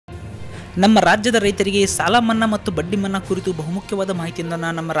ನಮ್ಮ ರಾಜ್ಯದ ರೈತರಿಗೆ ಸಾಲ ಮನ್ನಾ ಮತ್ತು ಬಡ್ಡಿ ಮನ್ನಾ ಕುರಿತು ಬಹುಮುಖ್ಯವಾದ ಮಾಹಿತಿಯನ್ನು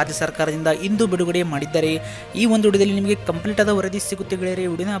ನಮ್ಮ ರಾಜ್ಯ ಸರ್ಕಾರದಿಂದ ಇಂದು ಬಿಡುಗಡೆ ಮಾಡಿದ್ದಾರೆ. ಈ ಒಂದು ವಿಡಿಯೋದಲ್ಲಿ ನಿಮಗೆ ಕಂಪ್ಲೀಟ್ ಆದ ವರದಿ ಸಿಗುತ್ತೆ ಗೆಳೆಯರೆ.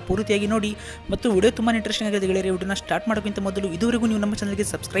 ವಿಡಿಯೋನ ಪೂರ್ತಿಯಾಗಿ ನೋಡಿ ಮತ್ತು ವಿಡಿಯೋ ತುಂಬಾ ಇಂಟ್ರೆಸ್ಟಿಂಗ್ ಆಗಿದೆ ಗೆಳೆಯರೆ. ವಿಡಿಯೋನ ಸ್ಟಾರ್ಟ್ ಮಾಡೋಕ್ಕಿಂತ ಮೊದಲು ಇದುವರೆಗೂ ನೀವು ನಮ್ಮ ಚಾನಲ್ಗೆ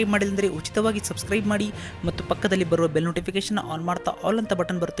ಸಬ್ಸ್ಕ್ರೈಬ್ ಮಾಡಿಲ್ಲಂದರೆ ಉಚಿತವಾಗಿ ಸಬ್ಸ್ಕ್ರೈಬ್ ಮಾಡಿ ಮತ್ತು ಪಕ್ಕದಲ್ಲಿ ಬರುವ ಬೆಲ್ ನೋಟಿಫಿಕೇಶನ್ ಆನ್ ಮಾಡ್ತಾ ಆಲ್ ಅಂತ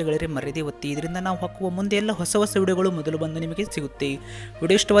ಬಟನ್ ಬರುತ್ತೆ ಗೆಳೆಯರೆ, ಮರೆಯದೇ ಒತ್ತಿ. ಇದರಿಂದ ನಾವು ಹಾಕುವ ಮುಂದೆ ಎಲ್ಲ ಹೊಸ ವಿಡಿಯೋಗಳು ಮೊದಲು ಬಂದು ನಿಮಗೆ ಸಿಗುತ್ತೆ.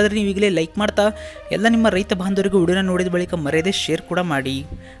 ವಿಡಿಯೋ ಇಷ್ಟವಾದರೆ ನೀವು ಈಗಲೇ ಲೈಕ್ ಮಾಡ್ತಾ ಎಲ್ಲ ನಿಮ್ಮ ರೈತ ಬಾಂಧವರಿಗೂ ವಿಡಿಯೋನ ನೋಡಿದ ಬಳಿಕ ಮರೆಯದೇ ಶೇರ್ ಕೂಡ ಮಾಡಿ.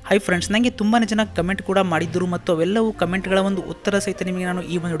 ಹೈ ಫ್ರೆಂಡ್ಸ್, ನನಗೆ ತುಂಬಾ ಜನ ಕಮೆಂಟ್ ಕೂಡ ಮಾಡಿದ್ದರು ಮತ್ತು ಅವೆಲ್ಲವೂ ಕಮೆಂಟ್ಗಳ ಒಂದು ಉತ್ತರ ಸಹಿತ ನಿಮಗೆ ನಾನು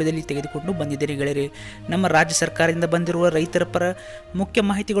ಈ ಒಂದು ವಿಡಿಯೋದಲ್ಲಿ ತೆಗೆದುಕೊಂಡು ಬಂದಿದ್ದೇನೆ ಗೆಳೆಯರೆ. ನಮ್ಮ ರಾಜ್ಯ ಸರ್ಕಾರದಿಂದ ಬಂದಿರುವ ರೈತರ ಪರ ಮುಖ್ಯ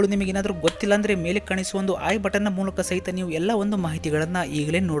ಮಾಹಿತಿಗಳು ನಿಮಗೇನಾದರೂ ಗೊತ್ತಿಲ್ಲ ಅಂದರೆ ಮೇಲೆ ಕಾಣಿಸುವ ಒಂದು ಐ ಬಟನ್ನ ಮೂಲಕ ಸಹಿತ ನೀವು ಎಲ್ಲ ಒಂದು ಮಾಹಿತಿಗಳನ್ನು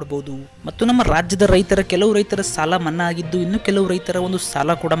ಈಗಲೇ ನೋಡಬಹುದು. ಮತ್ತು ನಮ್ಮ ರಾಜ್ಯದ ಕೆಲವು ರೈತರ ಸಾಲ ಮನ್ನಾ ಆಗಿದ್ದು, ಇನ್ನು ಕೆಲವು ರೈತರ ಒಂದು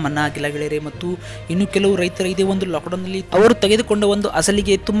ಸಾಲ ಕೂಡ ಮನ್ನಾ ಆಗಿಲ್ಲ ಗೆಳೆಯರೆ. ಮತ್ತು ಇನ್ನು ಕೆಲವು ರೈತರ ಇದೇ ಒಂದು ಲಾಕ್ಡೌನ್ನಲ್ಲಿ ಅವರು ತೆಗೆದುಕೊಂಡ ಒಂದು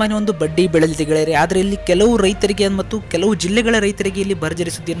ಅಸಲಿಗೆ ತುಂಬಾನೇ ಒಂದು ಬಡ್ಡಿ ಬೆಳೆದಿದೆ ಗೆಳೆಯರೆ. ಆದರೆ ಇಲ್ಲಿ ಕೆಲವು ರೈತರಿಗೆ ಮತ್ತು ಕೆಲವು ಜಿಲ್ಲೆಗಳ ರೈತರಿಗೆ ಇಲ್ಲಿ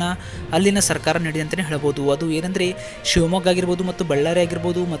ಭರ್ಜರಿ ಸುದ್ದಿನ ಅಲ್ಲಿನ ಸರ್ಕಾರ ನೀಡಿದೆ ಅಂತಲೇ ಹೇಳಬಹುದು. ಅದು ಏನಂದರೆ ಶಿವಮೊಗ್ಗ ಆಗಿರ್ಬೋದು ಮತ್ತು ಬಳ್ಳಾರಿ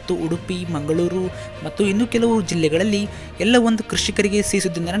ಆಗಿರ್ಬೋದು ಮತ್ತು ಉಡುಪಿ, ಮಂಗಳೂರು ಮತ್ತು ಇನ್ನು ಕೆಲವು ಜಿಲ್ಲೆಗಳಲ್ಲಿ ಎಲ್ಲ ಒಂದು ಕೃಷಿಕರಿಗೆ ಸಿಹಿ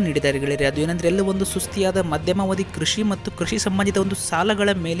ಸುದ್ದಿಯನ್ನು ನೀಡಿದ್ದಾರೆ ಗೆಳೆಯರೆ. ಅದು ಏನಂದರೆ ಎಲ್ಲ ಒಂದು ಸುಸ್ತಿಯಾದ ಮಧ್ಯಮಾವಧಿ ಕೃಷಿ ಮತ್ತು ಕೃಷಿ ಸಂಬಂಧಿತ ಒಂದು ಸಾಲಗಳ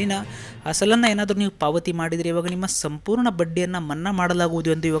ಮೇಲಿನ ಅಸಲನ್ನು ಏನಾದರೂ ನೀವು ಪಾವತಿ ಮಾಡಿದರೆ ಇವಾಗ ನಿಮ್ಮ ಸಂಪೂರ್ಣ ಬಡ್ಡಿಯನ್ನು ಮನ್ನಾ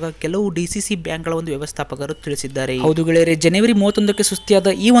ಮಾಡಲಾಗುವುದು ಎಂದು ಇವಾಗ ಕೆಲವು ಡಿಸಿಸಿ ಬ್ಯಾಂಕ್ಗಳ ಒಂದು ವ್ಯವಸ್ಥಾಪಕರು ತಿಳಿಸಿದ್ದಾರೆ. ಹೌದು ಗೆಳೆಯರೆ, ಜನವರಿ 31ಕ್ಕೆ ಸುಸ್ತಿಯಾದ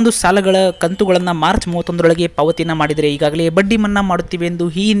ಈ ಒಂದು ಸಾಲಗಳ ಕಂತುಗಳನ್ನು ಮಾರ್ಚ್ 31ರೊಳಗೆ ಪಾವತಿಯನ್ನು ಮಾಡಿದರೆ ಈಗಾಗಲೇ ಬಡ್ಡಿ ಮನ್ನಾ ಮಾಡುತ್ತೀವಿ ಎಂದು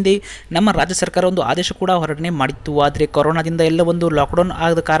ಈ ಹಿಂದೆ ನಮ್ಮ ರಾಜ್ಯ ಸರ್ಕಾರ ಒಂದು ಆದೇಶ ಕೂಡ ಹೊರಗಡೆ ಮಾಡಿತ್ತು. ಆದರೆ ಕೊರೋನಾದಿಂದ ಎಲ್ಲ ಒಂದು ಲಾಕ್ಡೌನ್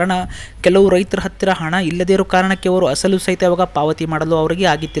ಆದ ಕಾರಣ ಕೆಲವು ರೈತರ ಹತ್ತಿರ ಹಣ ಇಲ್ಲದೇ ಇರೋ ಕಾರಣಕ್ಕೆ ಅವರು ಅಸಲು ಸಹಿತ ಇವಾಗ ಪಾವತಿ ಮಾಡಲು ಅವರಿಗೆ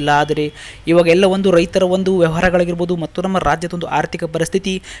ಆಗಿತ್ತಿಲ್ಲ. ಆದರೆ ಇವಾಗ ಎಲ್ಲ ಒಂದು ರೈತರ ಒಂದು ವ್ಯವಹಾರಗಳಾಗಿರ್ಬೋದು ಮತ್ತು ನಮ್ಮ ರಾಜ್ಯದ ಒಂದು ಆರ್ಥಿಕ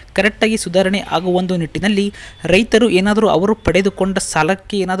ಪರಿಸ್ಥಿತಿ ಕರೆಕ್ಟಾಗಿ ಸುಧಾರಣೆ ಆಗುವ ಒಂದು ನಿಟ್ಟಿನಲ್ಲಿ ರೈತರು ಏನಾದರೂ ಅವರು ಪಡೆದುಕೊಂಡ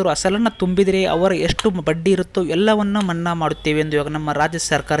ಸಾಲಕ್ಕೆ ಏನಾದರೂ ಅಸಲನ್ನು ತುಂಬಿದರೆ ಅವರ ಎಷ್ಟು ಬಡ್ಡಿ ಇರುತ್ತೋ ಎಲ್ಲವನ್ನು ಮನ್ನಾ ಮಾಡುತ್ತೇವೆ ಎಂದು ಇವಾಗ ನಮ್ಮ ರಾಜ್ಯ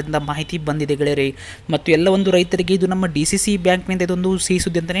ಸರ್ಕಾರದಿಂದ ಮಾಹಿತಿ ಬಂದಿದೆ ಗೆಳೆಯರೆ. ಮತ್ತು ಎಲ್ಲ ಒಂದು ರೈತರಿಗೆ ಇದು ನಮ್ಮ ಡಿಸಿಸಿ ಬ್ಯಾಂಕ್ನಿಂದ ಇದೊಂದು ಸಿಹಿ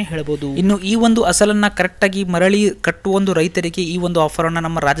ಸುದ್ದಿ ಅಂತಲೇ ಹೇಳ್ಬೋದು. ಇನ್ನು ಈ ಒಂದು ಅಸಲನ್ನು ಕರೆಕ್ಟಾಗಿ ಮರಳಿ ಕಟ್ಟುವ ಒಂದು ರೈತರಿಗೆ ಈ ಒಂದು ಆಫರನ್ನು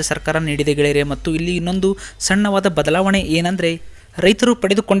ನಮ್ಮ ರಾಜ್ಯ ಸರ್ಕಾರ ನೀಡಿದೆ ಗೆಳೆಯರೆ. ಮತ್ತು ಇಲ್ಲಿ ಇನ್ನೊಂದು ಸಣ್ಣವಾದ ಬದಲಾವಣೆ ಏನಂದರೆ ರೈತರು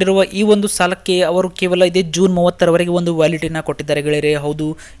ಪಡೆದುಕೊಂಡಿರುವ ಈ ಒಂದು ಸಾಲಕ್ಕೆ ಅವರು ಕೇವಲ ಇದೇ ಜೂನ್ 30ರವರೆಗೆ ಒಂದು ವ್ಯಾಲಿಡಿಟಿನ ಕೊಟ್ಟಿದ್ದಾರೆ ಗೆಳೆಯರೆ. ಹೌದು,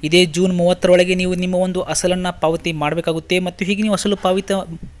 ಇದೇ ಜೂನ್ 30ರೊಳಗೆ ನೀವು ನಿಮ್ಮ ಒಂದು ಅಸಲನ್ನು ಪಾವತಿ ಮಾಡಬೇಕಾಗುತ್ತೆ. ಮತ್ತು ಹೀಗೆ ನೀವು ಅಸಲು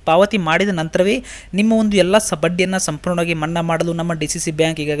ಪಾವತಿ ಮಾಡಿದ ನಂತರವೇ ನಿಮ್ಮ ಒಂದು ಎಲ್ಲ ಬಡ್ಡಿಯನ್ನು ಸಂಪೂರ್ಣವಾಗಿ ಮನ್ನಾ ಮಾಡಲು ನಮ್ಮ ಡಿಸಿಸಿ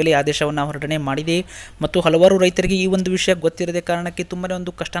ಬ್ಯಾಂಕ್ ಈಗಾಗಲೇ ಆದೇಶವನ್ನು ಹೊರಡಣೆ ಮಾಡಿದೆ. ಮತ್ತು ಹಲವಾರು ರೈತರಿಗೆ ಈ ಒಂದು ವಿಷಯ ಗೊತ್ತಿರದೆ ಕಾರಣಕ್ಕೆ ತುಂಬಾ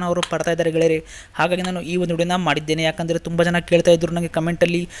ಒಂದು ಕಷ್ಟನ ಅವರು ಪಡ್ತಾ ಇದ್ದಾರೆ ಗೆಳೆಯರೆ. ಹಾಗಾಗಿ ನಾನು ಈ ಒಂದು ವಿಡಿಯೋನ ಮಾಡಿದ್ದೇನೆ. ಯಾಕಂದರೆ ತುಂಬ ಜನ ಕೇಳ್ತಾ ಇದ್ರು ನನಗೆ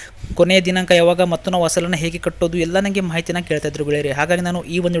ಕಮೆಂಟಲ್ಲಿ ಕೊನೆಯ ದಿನಾಂಕ ಯಾವಾಗ ಮತ್ತು ನಾವು ಅಸಲನ್ನು ಹೇಗೆ ಕಟ್ಟೋದು ಎಲ್ಲ ನನಗೆ ಮಾಹಿತಿನ ಕೇಳ್ತಾ ಇದ್ರು ಗೆಳೆಯರೆ. ಹಾಗಾಗಿ ನಾನು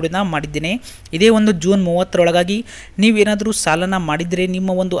ಈ ಒಂದು ವಿಡಿಯೋನ ಮಾಡಿದ್ದೇನೆ. ಇದೇ ಒಂದು ಜೂನ್ 30ರೊಳಗಾಗಿ ನೀವೇನಾದರೂ ಸಾಲನ ಮಾಡಿದರೆ ನಿಮ್ಮ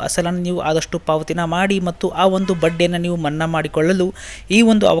ಒಂದು ಅಸಲನ್ನು ನೀವು ಆದಷ್ಟು ಪಾವತಿನ ಮಾಡಿ ಮತ್ತು ಆ ಒಂದು ಬಡ್ಡಿಯನ್ನು ನೀವು ಮನ್ನಾ ಮಾಡಿಕೊಳ್ಳಲು ಈ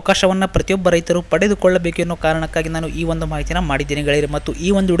ಒಂದು ಅವಕಾಶವನ್ನು ಪ್ರತಿಯೊಬ್ಬ ರೈತರು ಪಡೆದುಕೊಳ್ಳಬೇಕು ಅನ್ನೋ ಕಾರಣಕ್ಕಾಗಿ ನಾನು ಈ ಒಂದು ಮಾಹಿತಿನ ಮಾಡಿದ್ದೇನೆ ಗೆಳೆಯರೆ. ಮತ್ತು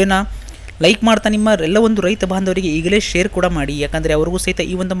ಈ ಒಂದು ವಿಡಿಯೋನ ಲೈಕ್ ಮಾಡ್ತಾ ನಿಮ್ಮ ಎಲ್ಲ ಒಂದು ರೈತ ಬಾಂಧವರಿಗೆ ಈಗಲೇ ಶೇರ್ ಕೂಡ ಮಾಡಿ. ಯಾಕಂದರೆ ಅವ್ರಿಗೂ ಸಹಿತ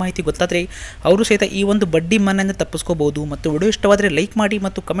ಈ ಒಂದು ಮಾಹಿತಿ ಗೊತ್ತಾದರೆ ಅವರು ಸಹಿತ ಈ ಒಂದು ಬಡ್ಡಿ ಮನ್ನದಿಂದ ತಪ್ಪಿಸ್ಕೋಬಹುದು. ಮತ್ತು ವಿಡಿಯೋ ಇಷ್ಟವಾದರೆ ಲೈಕ್ ಮಾಡಿ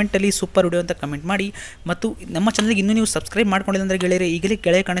ಮತ್ತು ಕಮೆಂಟಲ್ಲಿ ಸೂಪರ್ ವಿಡಿಯೋ ಅಂತ ಕಮೆಂಟ್ ಮಾಡಿ. ಮತ್ತು ನಮ್ಮ ಚಾನಲ್ಗೆ ಇನ್ನೂ ನೀವು ಸಬ್ಸ್ಕ್ರೈಬ್ ಮಾಡ್ಕೊಂಡಿಲ್ಲ ಅಂದರೆ ಗೆಳೆಯರೆ ಈಗಲೇ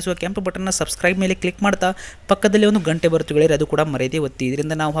ಕೆಳಗೆ ಕಾಣಿಸುವ ಕೆಂಪು ಬಟನ್ನ ಸಬ್ಸ್ಕ್ರೈಬ್ ಮೇಲೆ ಕ್ಲಿಕ್ ಮಾಡ್ತಾ ಪಕ್ಕದಲ್ಲಿ ಒಂದು ಗಂಟೆ ಬರುತ್ತೆ ಗೆಳೆಯರೆ, ಅದು ಕೂಡ ಮರೆಯದೇ ಒತ್ತಿ.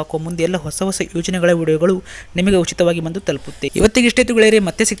 ಇದರಿಂದ ನಾವು ಹಾಕುವ ಮುಂದೆ ಎಲ್ಲ ಹೊಸ ಯೋಜನೆಗಳ ವಿಡಿಯೋಗಳು ನಿಮಗೆ ಉಚಿತವಾಗಿ ಬಂದು ತಲುಪುತ್ತೆ. ಇವತ್ತಿಗೆ ಇಷ್ಟೇತು ಗೆಳೆಯರೆ,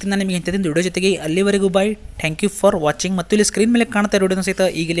 ಮತ್ತೆ ಸಿಗ್ತೀನಿ ನಿಮಗೆ ಇಂಥದ್ದು ವಿಡಿಯೋ ಜೊತೆಗೆ. ಅಲ್ಲಿವರೆಗೂ ಬಾಯ್, ಥ್ಯಾಂಕ್ ಯು ಫಾರ್ ವಾಚಿಂಗ್. ಮತ್ತು ಇಲ್ಲಿ ಸ್ಕ್ರೀನ್ ಮೇಲೆ ಕಾಣ್ತಾ ಇರೋ ವಿಡಿಯೋನ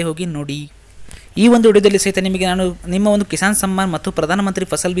ಸಹಿತ ಈಗಲೇ ಹೋಗಿ ನೋಡಿ. ಈ ಒಂದು ವಿಡಿಯೋದಲ್ಲಿ ಸಹಿತ ನಿಮಗೆ ನಾನು ನಿಮ್ಮ ಒಂದು ಕಿಸಾನ್ ಸಮ್ಮಾನ್ ಮತ್ತು ಪ್ರಧಾನಮಂತ್ರಿ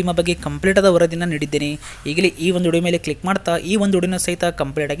ಫಸಲ್ ಬಿಮಾ ಬಗ್ಗೆ ಕಂಪ್ಲೀಟ್ ಆದ ವರದಿನ ನೀಡಿದ್ದೇನೆ. ಈಗಲೇ ಈ ಒಂದು ವಿಡಿಯೋ ಮೇಲೆ ಕ್ಲಿಕ್ ಮಾಡ್ತಾ ಈ ಒಂದು ವಿಡಿಯೋನ ಸಹಿತ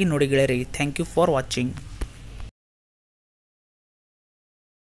ಕಂಪ್ಲೀಟ್ ಆಗಿ ನೋಡಿ ಗೆಳೆಯರೆ. Thank you for watching.